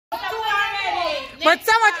But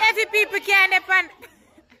so much heavy people can't depend.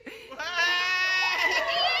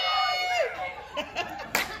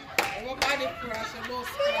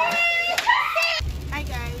 Hi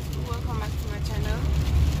guys, welcome back to my channel.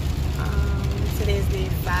 Today is day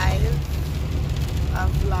 5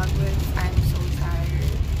 of Vlogmas. I'm so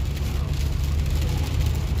tired.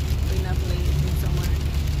 Been up late in somewhere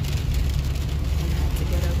and had to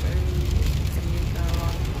get up early to make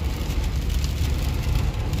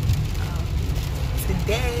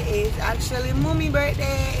today is actually Mummy's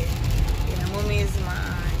birthday. Yeah, Mummy is my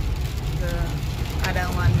aunt. I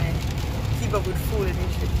don't want to keep up with food and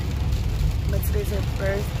everything. But today's her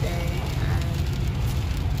birthday and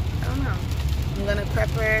I don't know. I'm gonna prep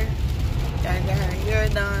her, gotta get her hair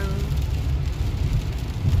done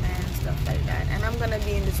and stuff like that. And I'm gonna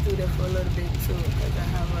be in the studio for a little bit too because I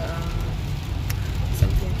have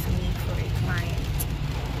something to meet for a client.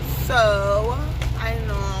 So I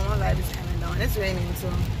know my light is coming down. It's raining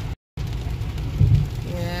too.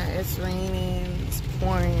 Yeah, it's raining. It's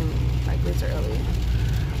pouring like literally.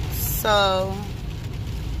 So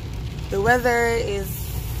the weather is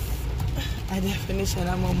a definition.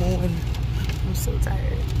 I'm a moon. I'm so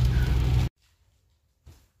tired.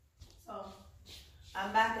 So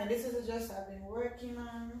I'm back and this is the dress I've been working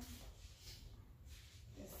on.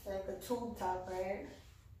 It's like a tube top, right?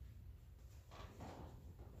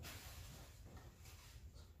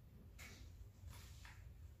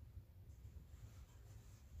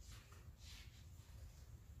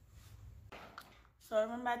 So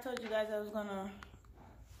remember I told you guys I was gonna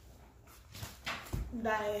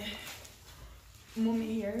dye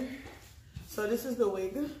Mummy hair. So this is the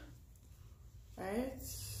wig, right?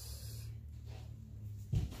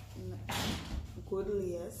 Good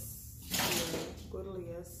lace, good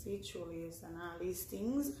lace, see-through lace and all these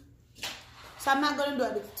things. So I'm not gonna do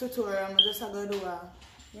a tutorial, I'm just gonna do a,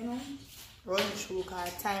 you know, run through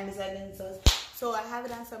because time is against us. So I have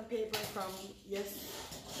it on some paper from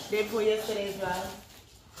day before yesterday's vlog.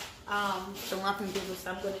 Some wrapping paper,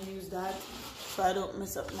 so I'm gonna use that so I don't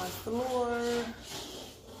mess up my floor.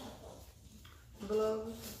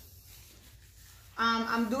 Gloves.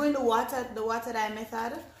 I'm doing the water dye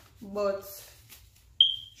method, but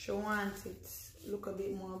she wants it look a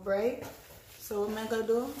bit more bright. So what I'm gonna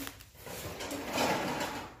do?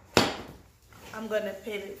 I'm gonna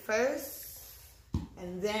paint it first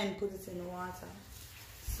and then put it in the water.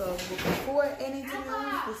 So before anything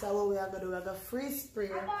else, this is what we are gonna do. We're gonna freeze spray.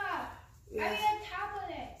 Yes. I need a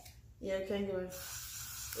tablet. Yeah, you can do it.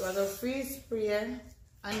 We're gonna freeze spray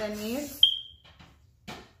underneath.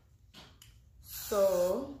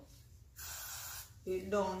 So it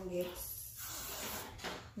don't get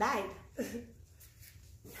dyed.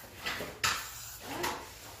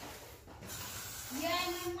 Yeah,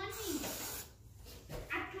 my money.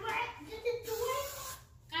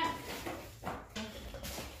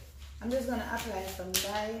 I'm just gonna apply some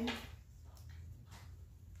dye.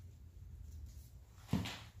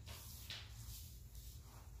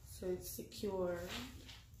 So it's secure.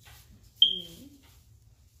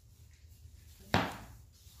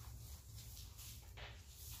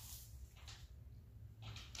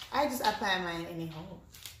 I just apply mine anyhow.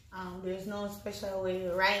 There's no special way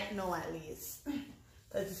right now at least.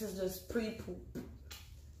 Because this is just pre-poop.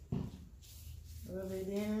 Rub it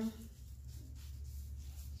in.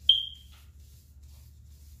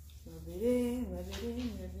 Rub it in, rub it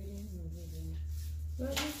in, rub it in, rub it in.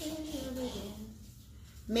 Rub it in, rub it in.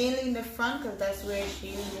 Mainly in the front because that's where she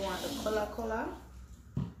usually wants the color.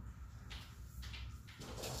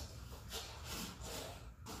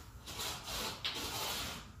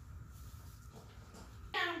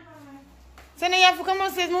 So now you have to come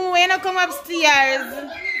upstairs, Mama. When you come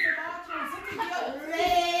upstairs.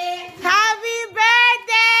 Happy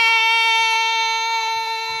birthday!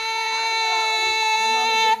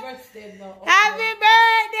 Happy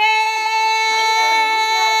birthday!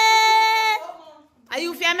 Are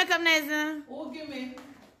you feeling make up nice? Oh, give me.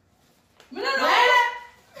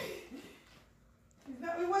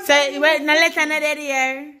 So you wait, no let another daddy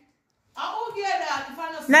here.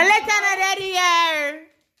 No let another daddy here.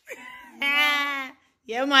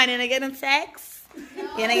 Yeah, man, you're not getting sex?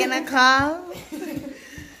 You're not getting a call?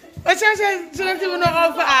 What you don't even know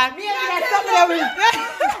how to act?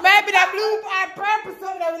 Maybe that blue and purple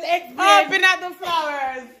something that will explain. Open up the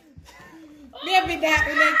flowers. Maybe that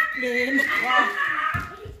will explain.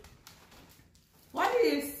 What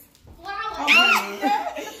is? Flowers.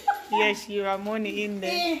 Yes, you have money in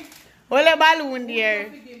there. Hold a balloon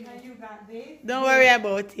there. Don't worry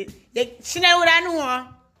about it. She never would know.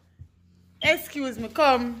 Excuse me,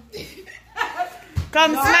 come.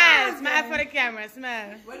 Come smile. Smile for the camera.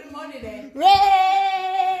 Smile. Where the money then?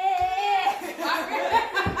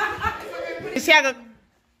 She go.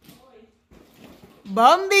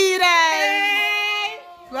 Bombita.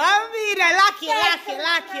 Bombita. Lock it. Lock it.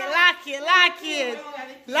 Lock it. Lock it. Lock it.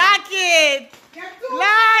 Lock it.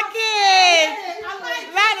 Lock it.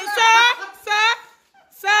 Lock it. Sir. Sir.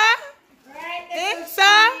 Sir.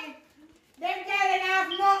 Sir. Them girls have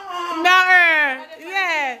no arm. No.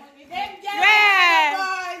 Yeah.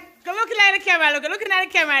 Yeah. Go looking at the camera. Looking at the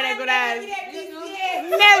camera. There, good eyes.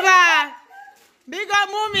 Never. Big up,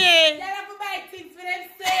 mommy.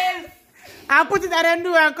 I'll put it at the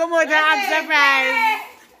door and come out and act surprised.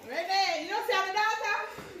 Renee, you don't see my daughter?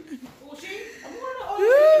 Oh, she?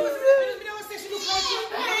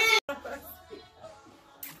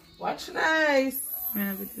 Watch nice.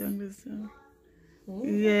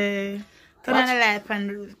 Yeah. Turn on the light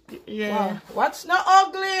and yeah. Wow. Watch not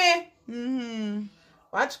ugly.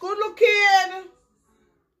 Watch good looking.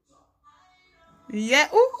 Yeah.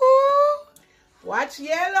 Ooh. Watch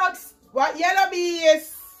yellow. What yellow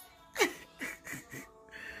bees?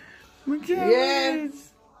 Yeah.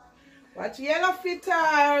 Watch yellow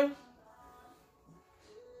fitter.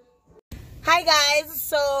 Hi guys.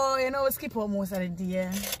 So you know we skip out most of the day.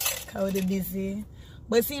 Cause we're busy.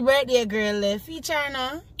 But see birthday girl left. Feature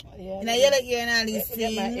now. Yeah. And I yellow ear and all these things.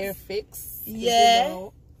 Get my hair fixed. Yeah.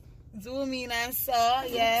 Zoom in and saw.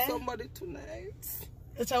 Yeah. Somebody tonight.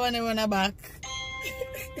 That's why I want to run her back.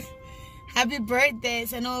 Happy birthday.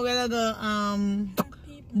 So now we're gonna go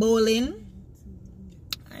bowling.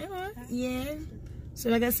 Yeah. So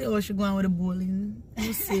like I say, oh, she going with the bowling.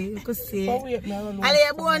 You see, you could see. Ali,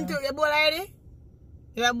 you bowling too? You bowl already?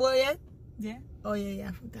 You have bowl yet? Yeah. Oh yeah,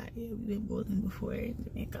 I forgot. Yeah, we've been bowling before in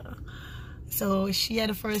Jamaica. So she had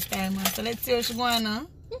the first time. So let's see how she going now.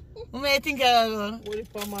 What do you think I'll go? What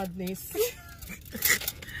for madness?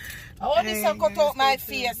 I want this to cut out my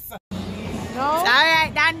face. No?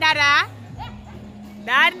 Alright, Dandada.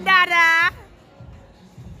 Dandada.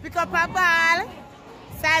 Pick up a ball.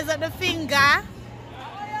 Size of the finger.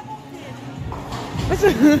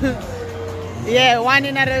 Yeah, one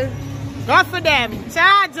in the. Go for them.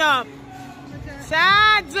 Charge up.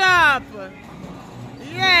 Charge up.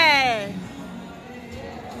 Yeah.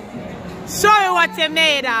 Show me what you're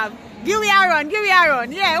made of. Give me a run. Give me a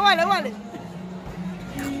run. Yeah, hold it.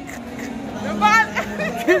 The ball.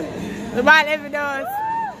 The ball every does.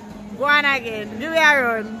 Go on again. Give me a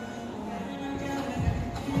run.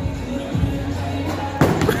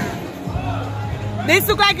 This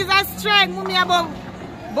look like it's a strength, mummy above.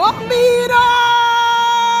 Bombitos!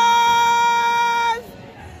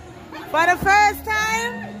 For the first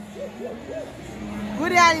time.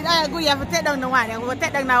 Good, you have to take down the one. You have to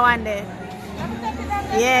take down the one there.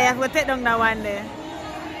 Yeah, you have to take down the one there.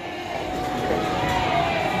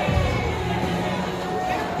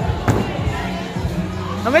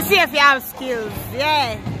 Let me see if you have skills.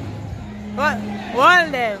 Yeah.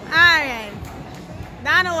 Hold them. Alright.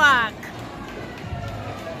 Down the walk.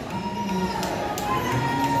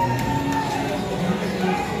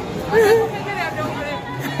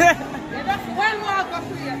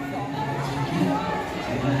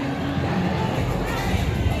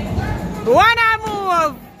 Wanna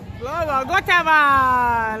move? Go to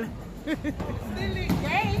ball.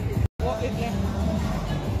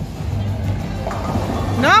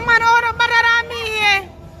 No man, hold better than me.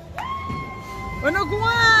 When you go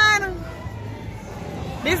on,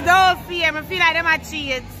 this dog fear. I feel like them are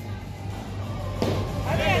cheats.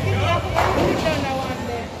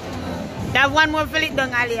 That one more fill it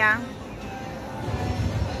down, Alia.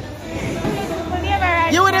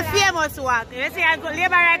 You with the famous walk. You see, I go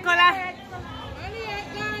labor right color.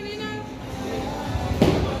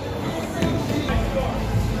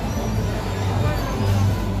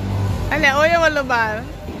 Alia, oh, you want the ball?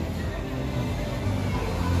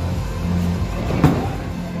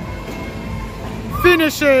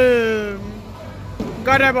 Finish him.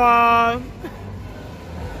 Got the ball.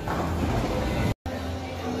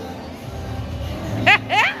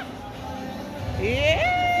 Yeah.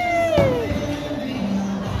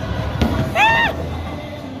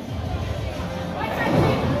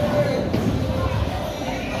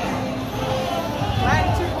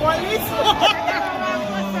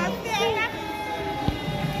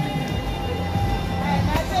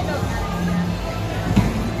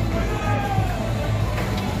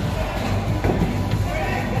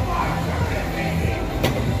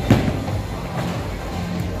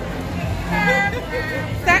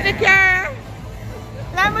 Start the car.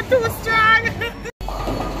 I'm too strong.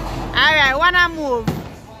 Alright, wanna move.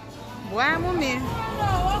 Why move me?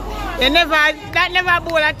 You never, that never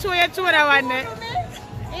bowl. I throw you through that one there.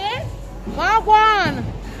 One.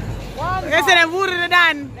 They say them wood in the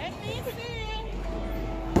done. Let me see.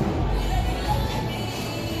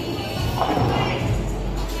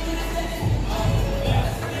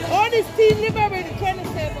 Oh, this team Liverpool, the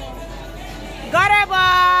 27. Got a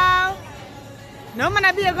ball. No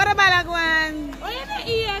man be a got a ball like one. Oh, you not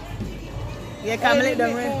eat. Yeah, come let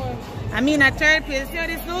them win. I mean a third place. See how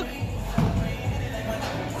this look?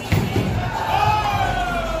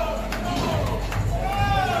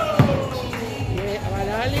 Yeah,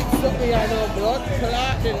 well, I need something I know. Blood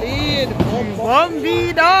clot the lead.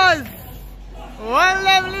 Bumby does. One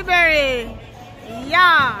lovely berry.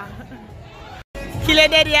 Yeah. Kill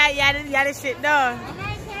it dead, yeah, the shit though.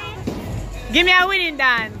 Give me a winning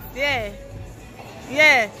dance. Yeah.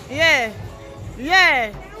 Yeah.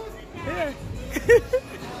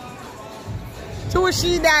 Two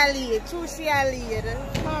she that lead. Two she a lead.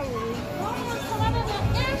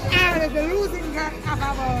 The losing got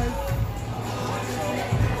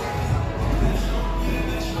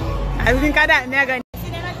I think of that nigga. See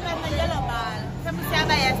them at the yellow ball. Some say I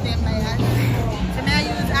bias them bias. So now I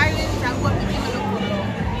use orange and go up to the yellow ball.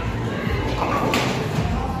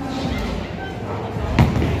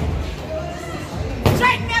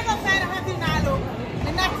 Straight me go find a happy now look.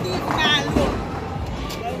 And not leave now look.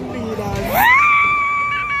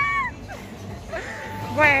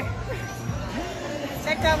 Where?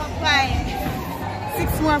 Check out my client.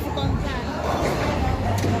 6 more for contact.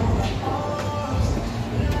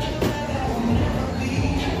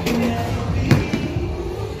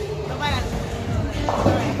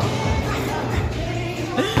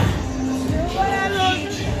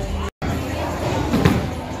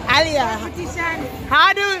 Alia,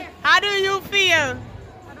 how do you feel?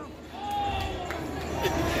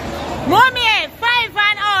 Mommy, 5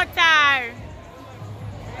 and outer.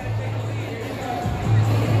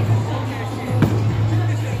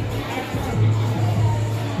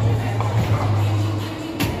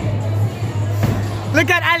 Look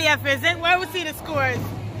at Alia face. Where we see the scores?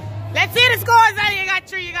 Let's see the scores, Alia. You got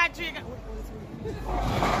 3, you got 3. You got...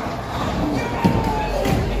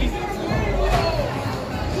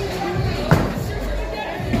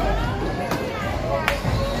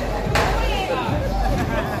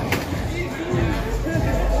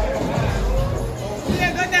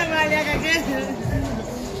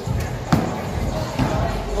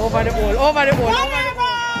 Over the ball.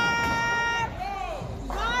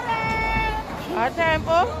 Got it! Our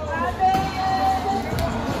tempo.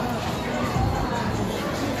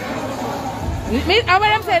 I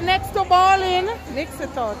want them say next to ball in. Next to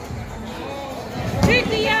touch.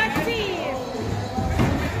 3-yard team.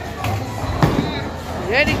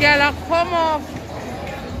 Yeah, the girl come off.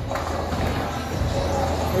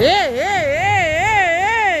 Hey.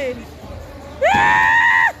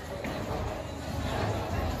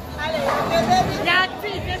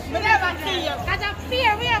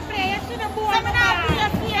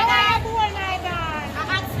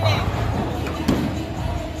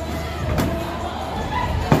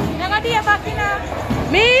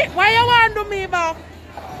 Me? Why you want to do me back?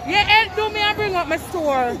 You help do me and bring up my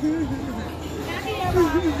store.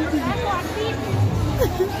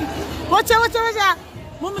 Watch out.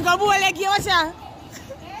 Mommy go boy like you, watch out.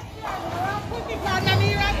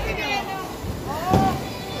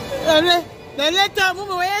 Then let her move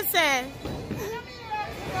away and say.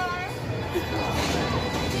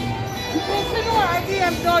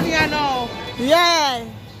 Yeah.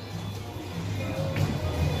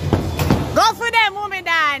 Go for them, mommy,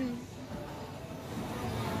 Dan.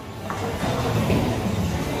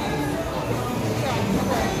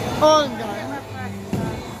 Oh, God.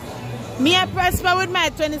 Me a prosper with my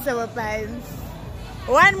 27 pounds.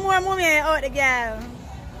 One more mommy out the girl.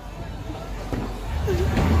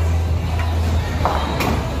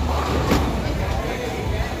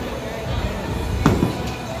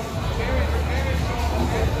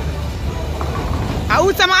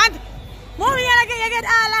 Out some mad. Mommy, you get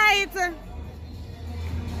all light.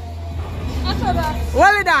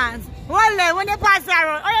 Hold the dance. Hold it when they pass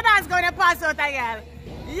around. Oh, your dance going to pass out again.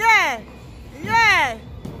 Yeah.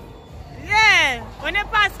 When they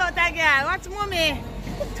pass out again. Watch mommy.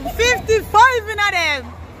 55 in them.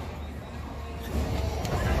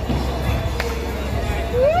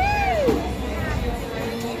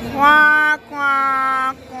 Quack.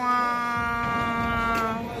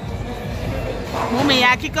 Mommy,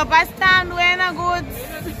 you kick up a stand when I good.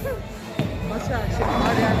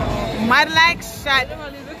 Mad like shot.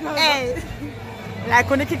 Hey. Like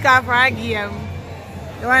when you kick off for a game.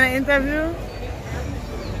 You want an interview?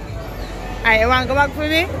 Alright, you want to go back for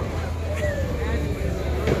me?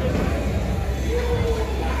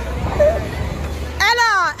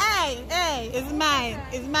 Hello, hey. It's mine.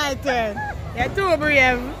 It's my turn. You're too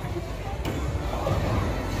brave.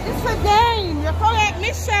 It's a game. You correct me,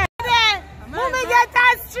 Michelle. Mommy get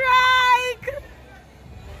a strike.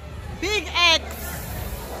 Big X.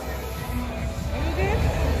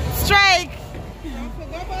 Strike.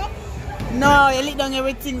 No, you lick down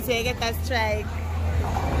everything so you get a strike.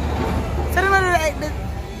 So don't like this.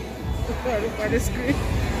 For the screen.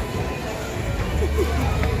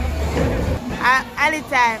 All the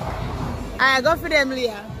time. Alright, go for them,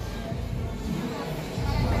 Leah.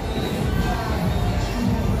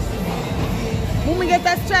 Mommy get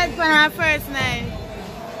a strike on her first night.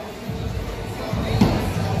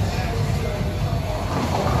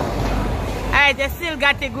 Alright, they still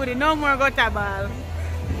got it good. No more gutter ball.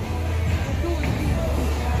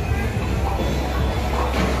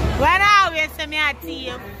 When I always say me a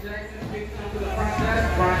team.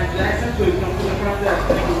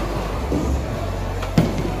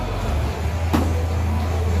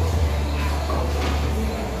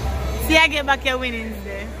 See, I get back your winnings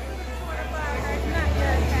there.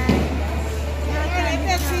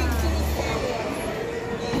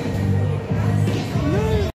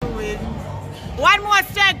 One more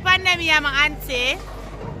strike pandemic, my auntie.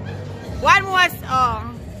 One more. Oh.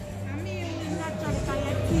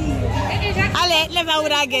 I'll never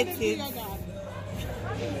would I get it.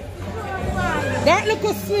 That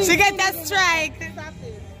look sweet. She get a strike.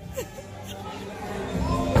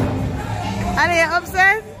 Are you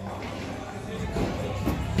upset?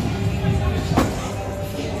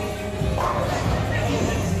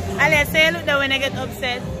 Ali, say look that when I get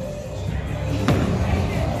upset.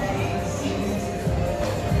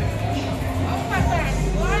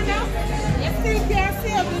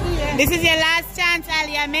 This is your last chance,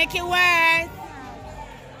 Alia. Make it worth.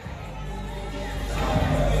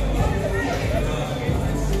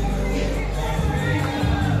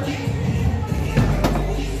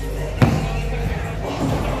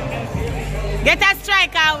 Get a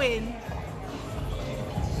strike, I win.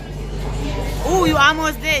 Ooh, you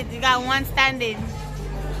almost did. You got one standing.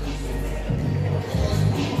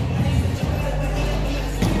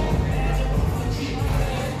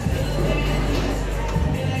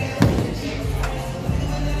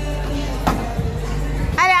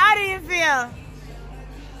 How do you feel?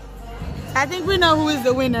 I think we know who is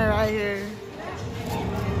the winner right here.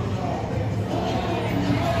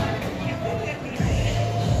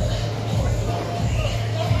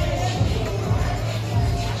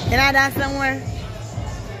 Can I dance somewhere?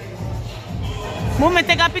 Mama,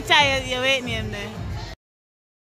 take a picture of your weight name there.